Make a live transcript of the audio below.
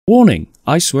Warning,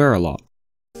 I swear a lot.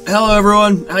 Hello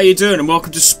everyone, how you doing and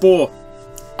welcome to Spore.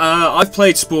 I've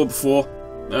played Spore before.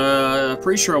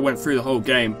 Pretty sure I went through the whole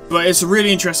game. But it's a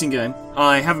really interesting game.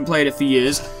 I haven't played it for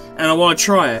years and I want to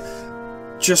try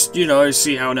it. Just, you know,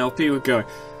 see how an LP would go.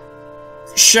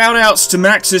 Shoutouts to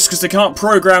Maxis because they can't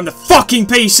program the fucking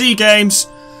PC games!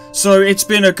 So it's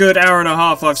been a good hour and a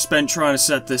half I've spent trying to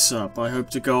set this up. I hope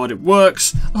to God it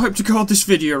works. I hope to God this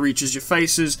video reaches your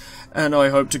faces. And I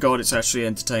hope to God it's actually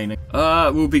entertaining.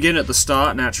 We'll begin at the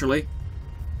start, naturally.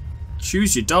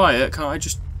 Choose your diet, can't I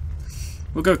just...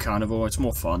 We'll go carnivore, it's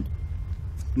more fun.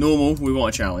 Normal, we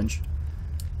want a challenge.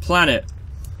 Planet.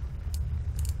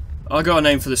 I got a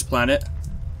name for this planet.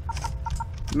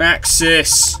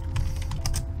 Maxis.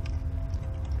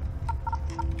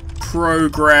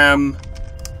 Program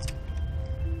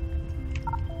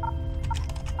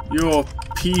your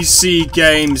PC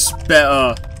games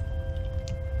better.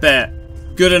 Bet.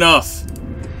 Good enough.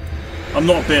 I'm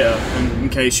not bitter, in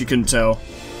case you couldn't tell.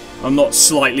 I'm not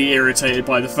slightly irritated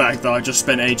by the fact that I just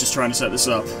spent ages trying to set this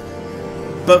up.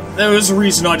 But there was a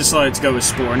reason I decided to go with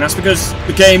Spore, and that's because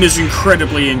the game is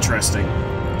incredibly interesting.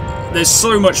 There's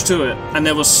so much to it, and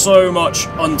there was so much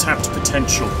untapped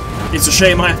potential. It's a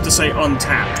shame I have to say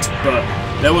untapped,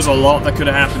 but there was a lot that could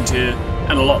have happened here,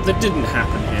 and a lot that didn't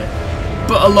happen here.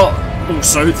 But a lot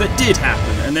also that did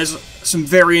happen, and there's some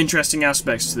very interesting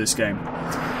aspects to this game.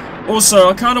 Also,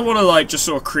 I kind of want to, like, just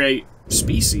sort of create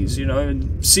species, you know,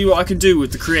 and see what I can do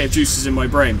with the creative juices in my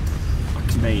brain. I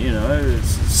can make, you know,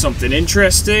 something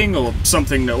interesting, or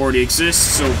something that already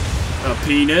exists, or a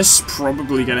penis.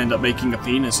 Probably gonna end up making a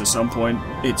penis at some point.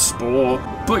 It's Spore.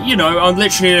 But, you know, I'm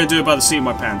literally gonna do it by the seat of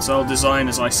my pants. I'll design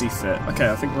as I see fit. Okay,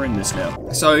 I think we're in this now.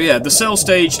 So, yeah, the cell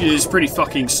stage is pretty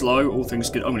fucking slow. All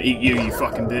things good. I'm gonna eat you, you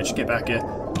fucking bitch. Get back here.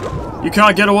 You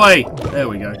can't get away! There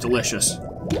we go. Delicious.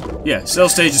 Yeah, cell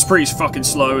stage is pretty fucking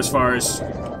slow as far as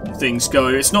things go.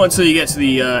 It's not until you get to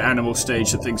the animal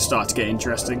stage that things start to get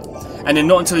interesting. And then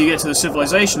not until you get to the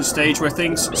civilization stage where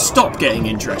things stop getting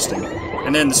interesting.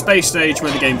 And then the space stage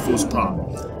where the game falls apart.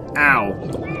 Ow.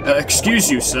 Excuse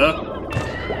you, sir.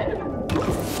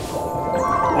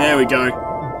 There we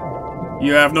go.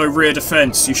 You have no rear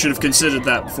defense. You should have considered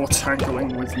that before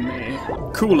tackling with me.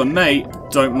 Cooler, mate.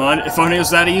 Don't mind. If only it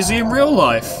was that easy in real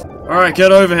life. Alright,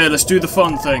 get over here. Let's do the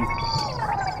fun thing.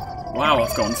 Wow,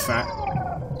 I've gone fat.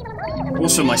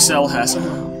 Also, my cell has...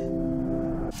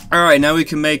 Alright, now we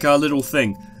can make our little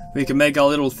thing. We can make our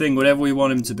little thing whatever we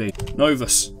want him to be.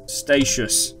 Novus.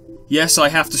 Statius. Yes, I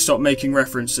have to stop making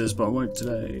references, but I won't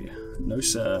today. No,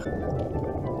 sir.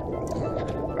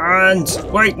 And...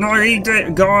 Wait, no, he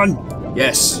did. Gone.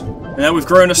 Yes. And now we've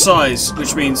grown a size,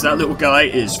 which means that little guy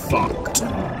is fucked.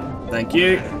 Thank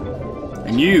you.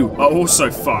 And you are also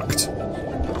fucked.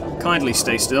 Kindly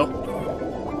stay still.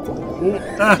 Ooh,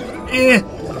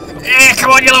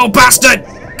 come on, you little bastard!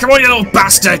 Come on, you little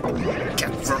bastard!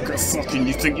 Get fucking,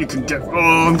 you think you can get...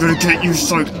 Oh, I'm gonna get you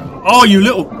so... Oh, you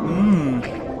little...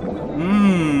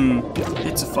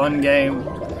 It's a fun game.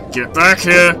 Get back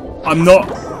here! I'm not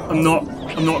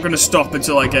gonna stop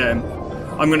until I get him.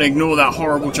 I'm gonna ignore that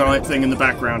horrible giant thing in the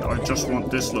background. I just want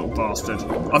this little bastard.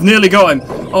 I've nearly got him.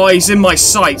 Oh, he's in my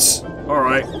sights.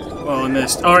 Alright. Well, I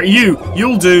missed. Alright,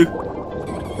 you'll do.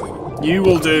 You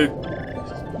will do.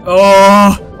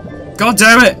 Oh! God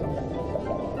damn it!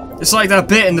 It's like that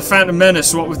bit in the Phantom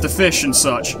Menace, what with the fish and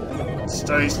such.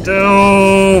 Stay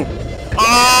still!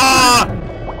 Ah!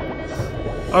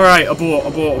 Alright,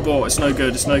 abort. It's no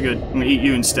good, it's no good. I'm gonna eat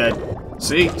you instead.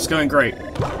 See? It's going great.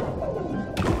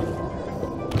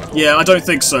 Yeah, I don't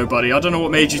think so, buddy. I don't know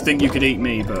what made you think you could eat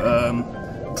me,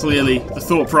 but, clearly, the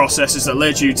thought processes that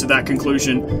led you to that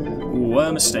conclusion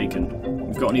were mistaken.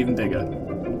 You've gotten even bigger.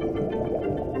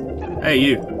 Hey,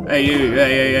 you.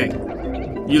 Hey.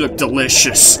 You look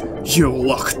delicious. You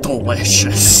look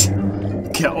delicious.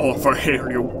 Get over here,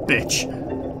 you bitch.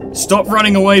 Stop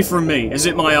running away from me. Is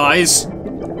it my eyes?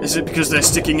 Is it because they're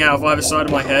sticking out of either side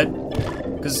of my head?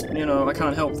 Because, you know, I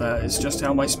can't help that. It's just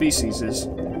how my species is.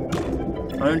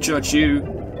 I don't judge you.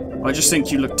 I just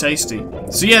think you look tasty.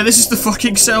 So yeah, this is the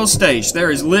fucking cell stage.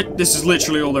 This is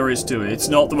literally all there is to it. It's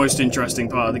not the most interesting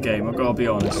part of the game, I've got to be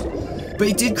honest. But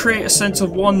it did create a sense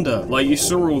of wonder. Like, you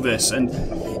saw all this, and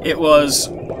it was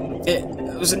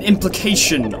an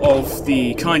implication of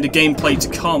the kind of gameplay to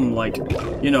come. Like,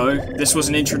 you know, this was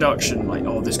an introduction. Like,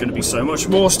 oh, there's going to be so much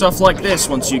more stuff like this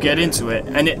once you get into it.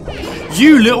 And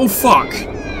you little fuck!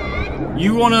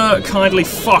 You wanna kindly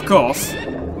fuck off?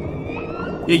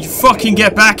 Yeah, you fucking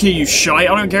get back here, you shite.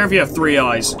 I don't care if you have 3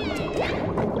 eyes.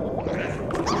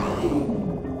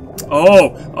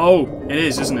 Oh, it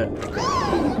is, isn't it?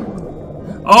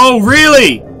 Oh,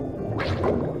 really?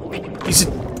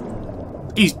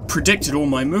 He predicted all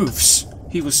my moves.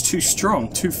 He was too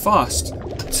strong, too fast,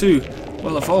 too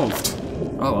well evolved.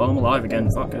 Oh, well, I'm alive again.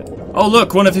 Fuck it. Oh,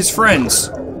 look, one of his friends.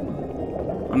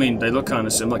 I mean, they look kind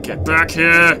of similar. Get back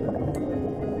here!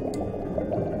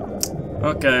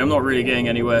 Okay, I'm not really getting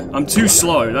anywhere. I'm too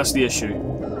slow, that's the issue.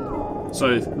 So,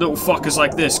 little fuckers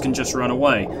like this can just run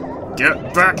away.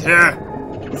 Get back here!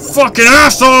 You fucking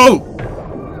asshole! I'm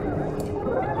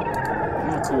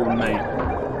gonna call him mate.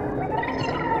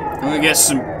 I'm gonna get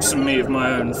some meat of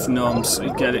my own for noms.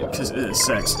 You get it? Because it's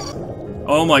sex.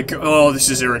 Oh my god. Oh, this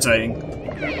is irritating.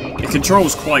 It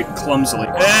controls quite clumsily.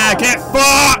 Yeah, get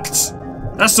fucked!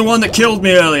 That's the one that killed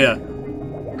me earlier.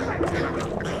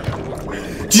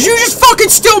 Did you just fucking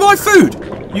steal my food?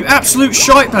 You absolute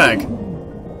shitebag.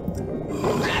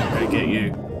 I'm gonna get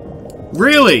you.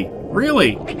 Really?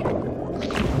 Really?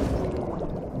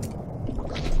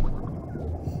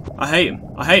 I hate him.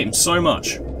 I hate him so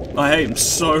much. I hate him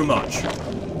so much.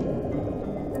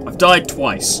 I've died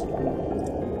twice.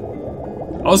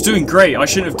 I was doing great. I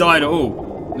shouldn't have died at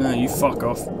all. No, you fuck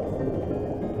off.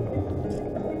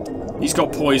 He's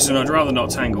got poison. I'd rather not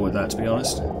tangle with that, to be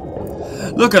honest.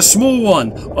 Look, a small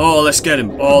one! Oh, let's get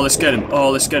him. Oh, let's get him.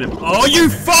 Oh, let's get him. Oh, you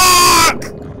fuck!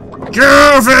 Get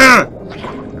over here!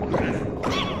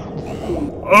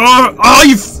 Oh,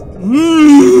 you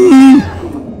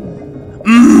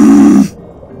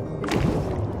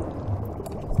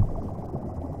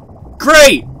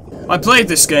Great! I played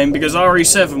this game because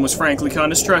RE7 was frankly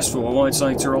kind of stressful. I wanted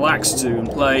something to relax to and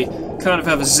play, kind of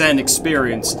have a zen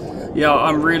experience. Yeah,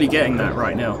 I'm really getting that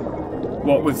right now.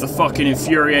 What with the fucking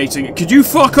infuriating... Could you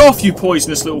fuck off, you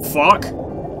poisonous little fuck?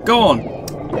 Go on.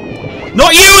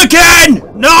 Not you again!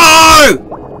 No!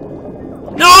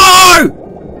 No!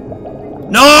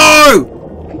 No!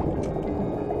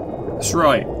 That's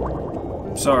right.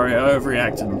 Sorry, I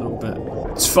overreacted a little bit.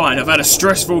 It's fine, I've had a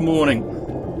stressful morning.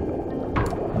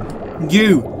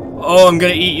 You! Oh, I'm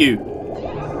gonna eat you.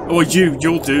 Or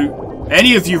you'll do.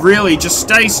 Any of you really, just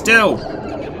stay still.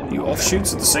 Are you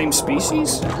offshoots of the same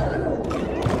species?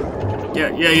 Yeah.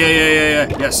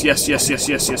 Yes.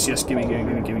 Gimme.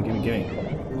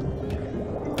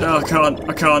 No, I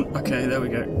can't. Okay, there we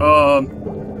go.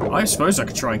 I suppose I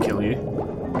could try and kill you.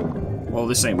 Well,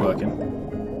 this ain't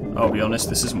working. I'll be honest,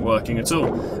 this isn't working at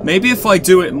all. Maybe if I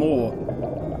do it more.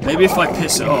 Maybe if I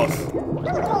piss it off.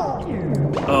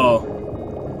 Oh.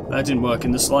 That didn't work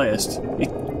in the slightest.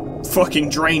 It fucking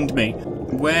drained me.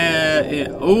 Where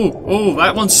it... Oh,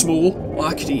 that one's small. Oh,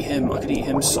 I could eat him. I could eat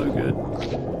him so good.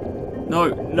 No.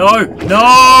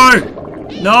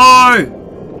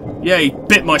 Yeah, he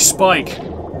bit my spike.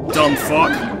 Dumb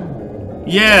fuck.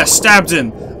 Yeah, stabbed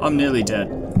him. I'm nearly dead.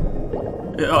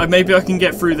 Maybe I can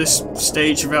get through this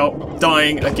stage without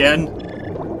dying again.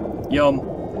 Yum.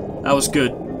 That was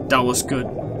good. That was good.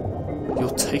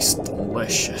 You'll taste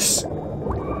delicious.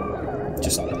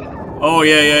 Just... Oh,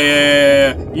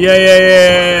 yeah.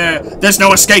 There's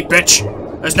no escape, bitch.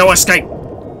 There's no escape.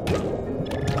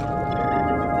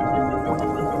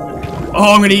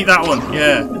 Oh, I'm gonna eat that one.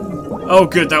 Yeah. Oh,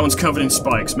 good. That one's covered in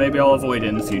spikes. Maybe I'll avoid it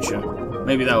in the future.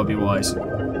 Maybe that would be wise.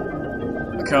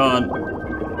 I can't.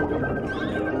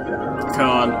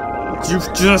 You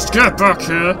just get back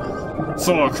here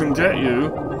so I can get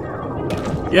you.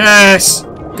 Yes!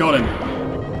 Got him.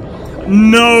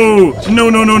 No! No.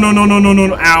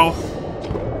 Ow.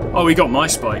 Oh, he got my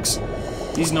spikes.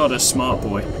 He's not a smart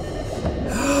boy.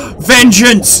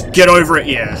 Vengeance! Get over it,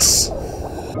 yes.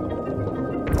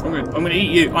 I'm gonna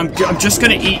eat you. I'm just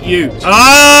gonna eat you.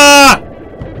 Ah!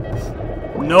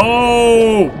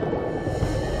 No!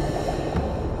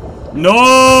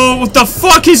 No! What the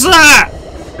fuck is that?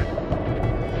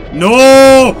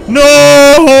 No!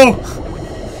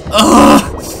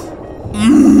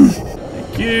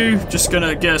 Thank you. Just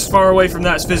gonna get as far away from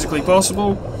that as physically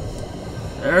possible.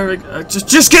 There we go.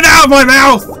 Just get out of my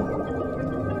mouth!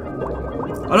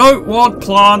 I don't want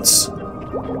plants.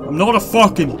 I'm not a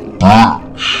fucking...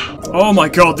 Oh my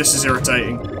god, this is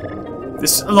irritating.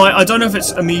 This, like, I don't know if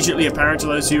it's immediately apparent to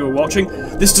those who are watching.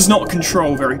 This does not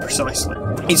control very precisely.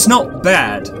 It's not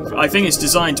bad. I think it's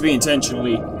designed to be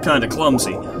intentionally kind of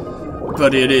clumsy.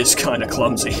 But it is kind of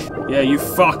clumsy. Yeah, you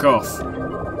fuck off.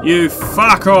 You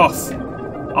fuck off.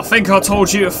 I think I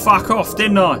told you to fuck off,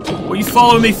 didn't I? What you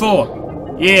following me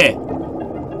for? Yeah.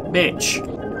 Bitch.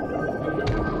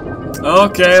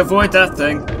 Okay, avoid that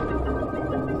thing.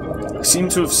 I seem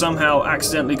to have somehow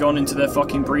accidentally gone into their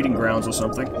fucking breeding grounds or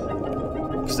something.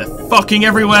 Because they're fucking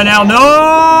everywhere now.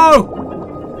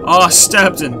 No! Ah,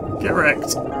 stabbed him. Get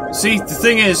wrecked. See, the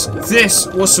thing is, this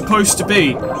was supposed to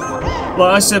be, like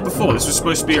I said before, this was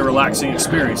supposed to be a relaxing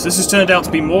experience. This has turned out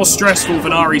to be more stressful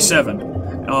than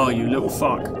RE7. Oh, you little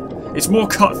fuck. It's more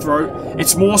cutthroat.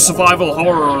 It's more survival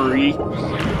horror-y.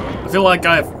 I feel like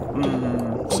I have...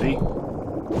 see?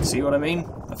 See what I mean?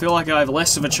 I feel like I have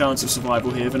less of a chance of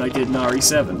survival here than I did in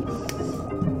RE7.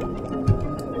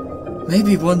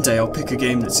 Maybe one day I'll pick a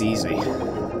game that's easy.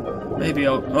 Maybe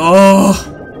I'll... Oh!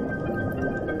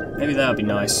 Maybe that'd be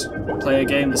nice. Play a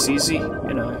game that's easy,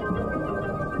 you know.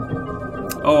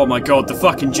 Oh my god, the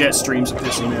fucking jet streams are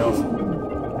pissing me off.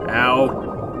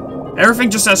 Ow. Everything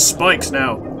just has spikes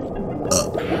now.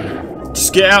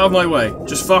 Just get out of my way.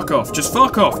 Just fuck off. Just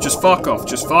fuck off. Just fuck off.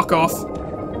 Just fuck off.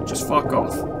 Just fuck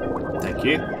off. Thank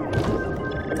you.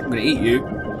 I'm gonna eat you.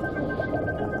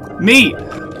 Meat!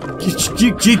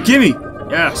 Gimme!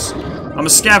 Yes. I'm a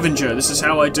scavenger. This is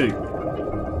how I do.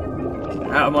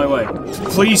 Out of my way.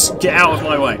 Please get out of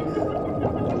my way.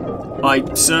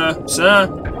 Sir.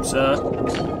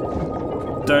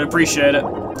 Don't appreciate it.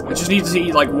 I just need to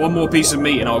eat like one more piece of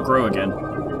meat and I'll grow again.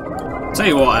 Tell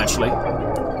you what, actually.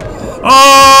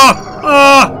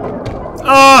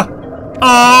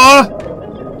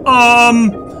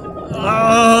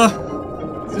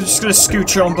 I'm just gonna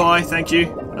scooch on by, thank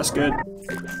you. That's good.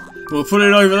 We'll put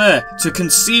it over there to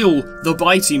conceal the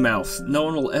bitey mouth. No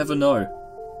one will ever know.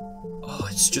 Oh,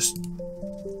 it's just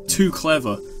too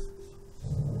clever.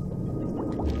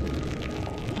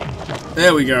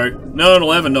 There we go. No one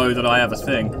will ever know that I have a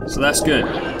thing. So that's good.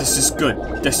 This is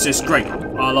good. This is great.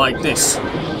 I like this.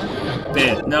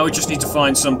 Beer. Now we just need to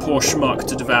find some poor schmuck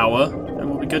to devour. And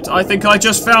we'll be good. I think I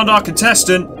just found our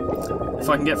contestant. If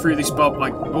I can get through these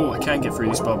bubbles. Oh, I can get through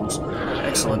these bubbles.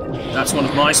 Excellent. That's one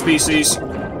of my species.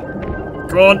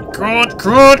 Come on, come on,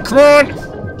 come on, come on!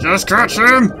 Just catch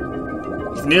him!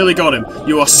 You've nearly got him.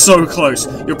 You are so close.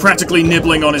 You're practically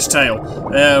nibbling on his tail.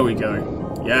 There we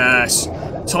go. Yes.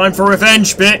 Time for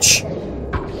revenge, bitch!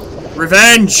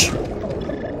 Revenge!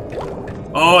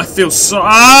 Oh, I feel so...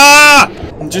 Ah!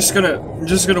 I'm just gonna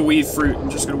weave through.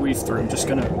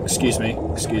 Excuse me.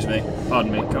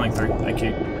 Pardon me. Going through. Thank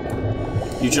you.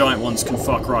 You giant ones can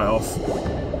fuck right off.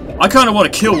 I kind of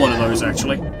want to kill one of those,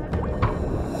 actually.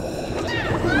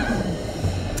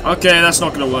 Okay, that's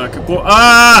not gonna work.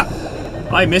 Ah!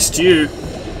 I missed you.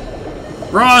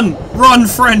 Run! Run,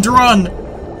 friend, run!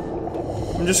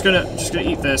 I'm just gonna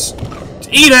eat this.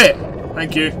 Eat it!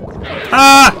 Thank you.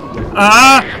 Ah!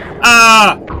 Ah!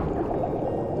 Ah!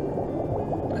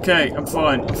 Okay, I'm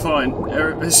fine. I'm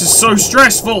fine. This is so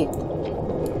stressful!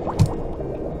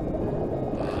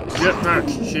 Get back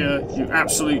here, you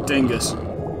absolute dingus.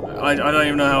 I don't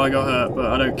even know how I got hurt, but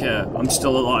I don't care. I'm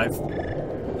still alive.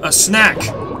 A snack!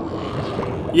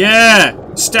 Yeah!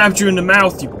 Stabbed you in the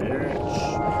mouth, you bitch.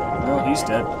 Oh, he's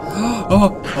dead.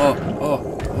 Oh!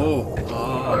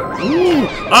 Ooh.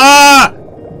 Ah!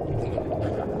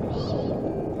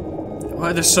 Why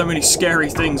are there so many scary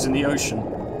things in the ocean?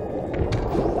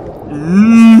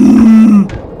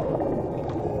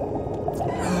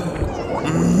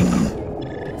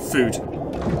 Food.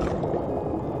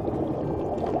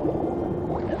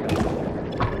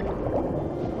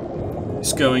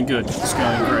 It's going good. It's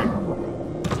going great.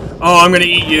 Oh, I'm gonna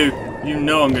eat you. You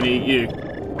know I'm gonna eat you.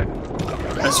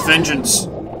 That's vengeance.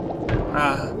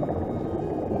 Ah.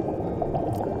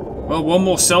 Well, one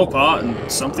more cell part and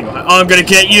something will happen. Oh, I'm gonna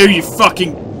get you, you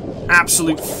fucking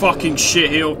absolute fucking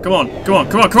shitheel. Come on, come on,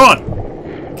 come on, come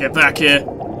on! Get back here.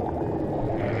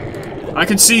 I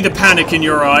can see the panic in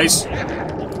your eyes.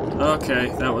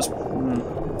 Okay, that was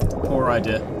poor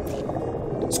idea.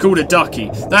 It's called a ducky.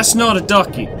 That's not a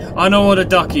ducky. I know what a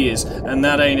ducky is, and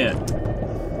that ain't it.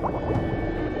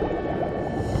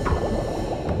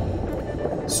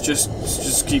 Let's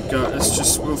just keep going.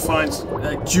 We'll find.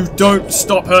 You don't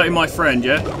stop hurting my friend,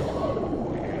 yeah?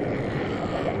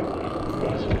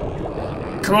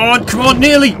 Come on,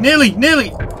 nearly!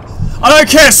 I don't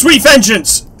care, sweet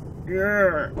vengeance!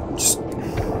 Yeah.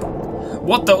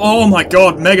 What the? Oh my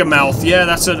god, Mega Mouth. Yeah,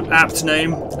 that's an apt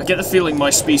name. I get the feeling my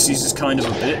species is kind of a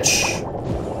bitch.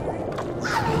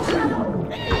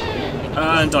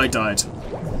 And I died.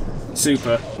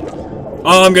 Super.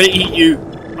 Oh, I'm gonna eat you.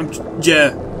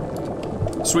 Yeah.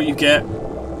 That's what you get.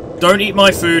 Don't eat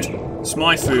my food. It's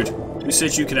my food. Who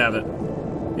said you could have it?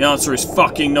 The answer is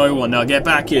fucking no one. Now get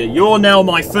back here. You're now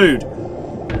my food.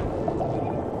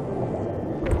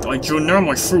 You're now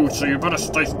my food, so you better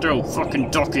stay still. Fucking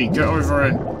ducky, get over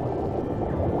here.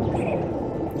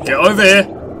 Get over here.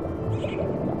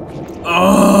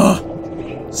 Ah!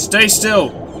 Stay still.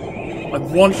 I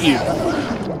want you.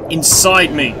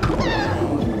 Inside me.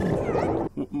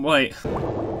 Wait.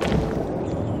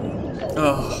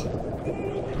 Oh.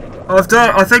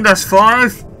 I think that's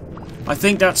 5. I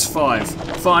think that's 5.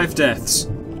 5 deaths.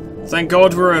 Thank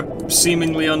God we're a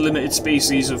seemingly unlimited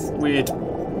species of weird...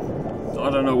 I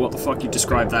don't know what the fuck you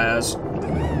describe that as.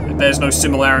 There's no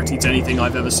similarity to anything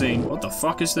I've ever seen. What the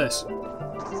fuck is this?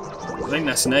 I think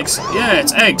that's an egg. Yeah,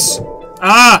 it's eggs.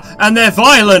 Ah, and they're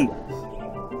violent!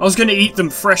 I was going to eat them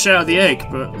fresh out of the egg,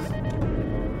 but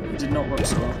it did not work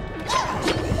so well.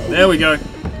 There we go.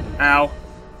 Ow.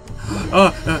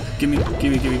 Oh, gimme.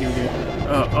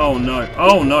 Oh no.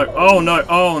 Oh no. Oh no.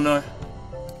 Oh no.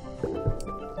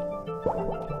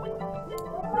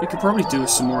 We could probably do with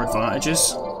some more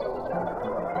advantages.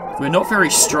 We're not very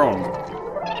strong.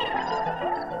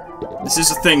 This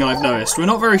is a thing I've noticed. We're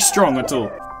not very strong at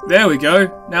all. There we go.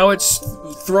 Now it's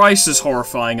thrice as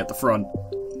horrifying at the front.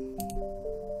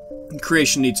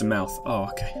 Creation needs a mouth. Oh,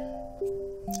 okay.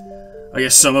 I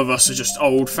guess some of us are just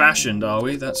old-fashioned, are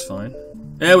we? That's fine.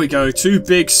 There we go. 2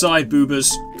 big side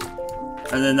boobers.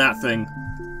 And then that thing.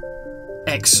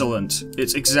 Excellent.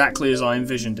 It's exactly as I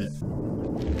envisioned it.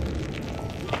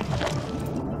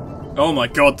 Oh my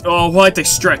god. Oh, why'd they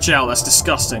stretch out? That's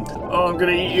disgusting. Oh, I'm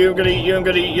gonna eat you, I'm gonna eat you, I'm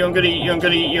gonna eat you, I'm gonna eat you, I'm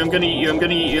gonna eat you, I'm gonna eat you, I'm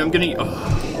gonna eat you, I'm gonna eat you.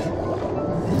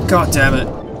 Oh. God damn it.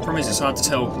 Problem is, it's hard to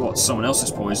tell what's someone else's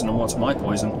poison and what's my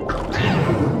poison.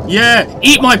 Yeah!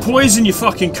 Eat my poison, you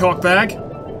fucking cockbag!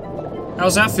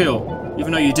 How's that feel?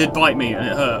 Even though you did bite me and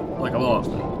it hurt, like a lot.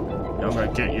 Yeah, I'm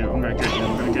gonna get you, I'm gonna get you,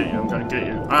 I'm gonna get you, I'm gonna get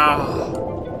you.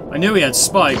 Ah! I knew he had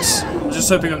spikes. I was just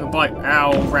hoping I could bite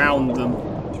round them.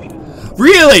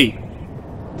 Really?!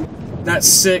 That's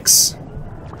 6.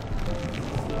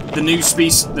 The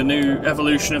new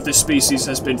evolution of this species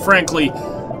has been, frankly,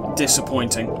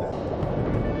 disappointing.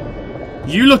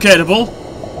 You look edible.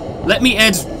 Let me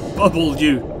bubble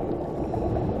you.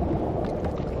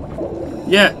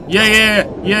 Yeah. Yes.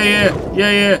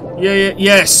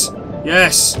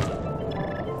 Yes.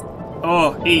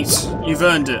 Oh, eat. You've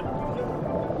earned it.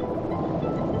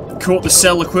 Caught the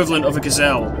cell equivalent of a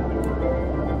gazelle.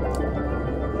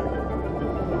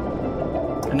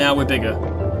 And now we're bigger.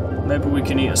 Maybe we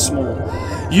can eat a small.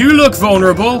 You look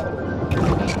vulnerable.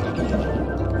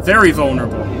 Very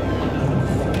vulnerable.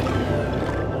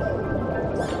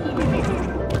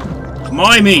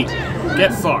 My meat!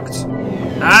 Get fucked.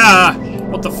 Ah!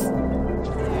 What the f...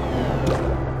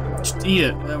 Just eat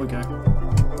it. There we go.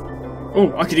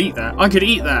 Oh, I could eat that. I could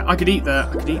eat that. I could eat that.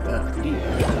 I could eat that. I could eat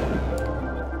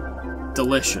that.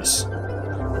 Delicious.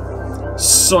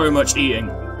 So much eating.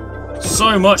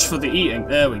 So much for the eating.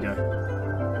 There we go.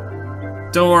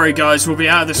 Don't worry, guys. We'll be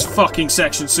out of this fucking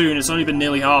section soon. It's only been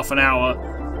nearly half an hour.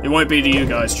 It won't be to you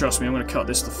guys. Trust me. I'm going to cut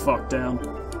this the fuck down.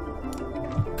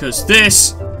 Because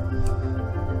this...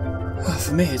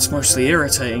 For me, it's mostly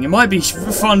irritating. It might be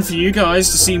fun for you guys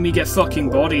to see me get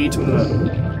fucking bodied, but...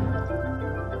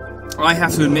 I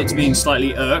have to admit to being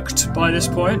slightly irked by this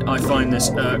point. I find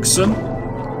this irksome,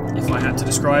 if I had to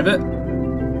describe it.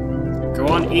 Go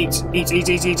on, eat. Eat, eat,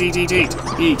 eat, eat, eat, eat, eat.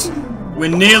 Eat. We're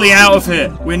nearly out of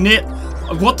here. We're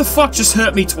what the fuck just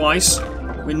hurt me twice?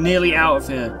 We're nearly out of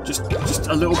here. Just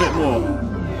a little bit more.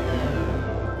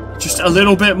 Just a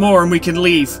little bit more and we can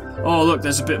leave. Oh, look,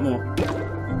 there's a bit more.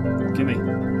 Gimme.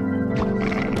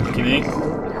 Gimme.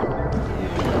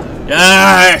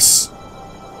 Yes!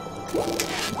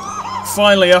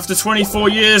 Finally, after 24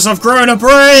 years, I've grown a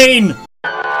brain!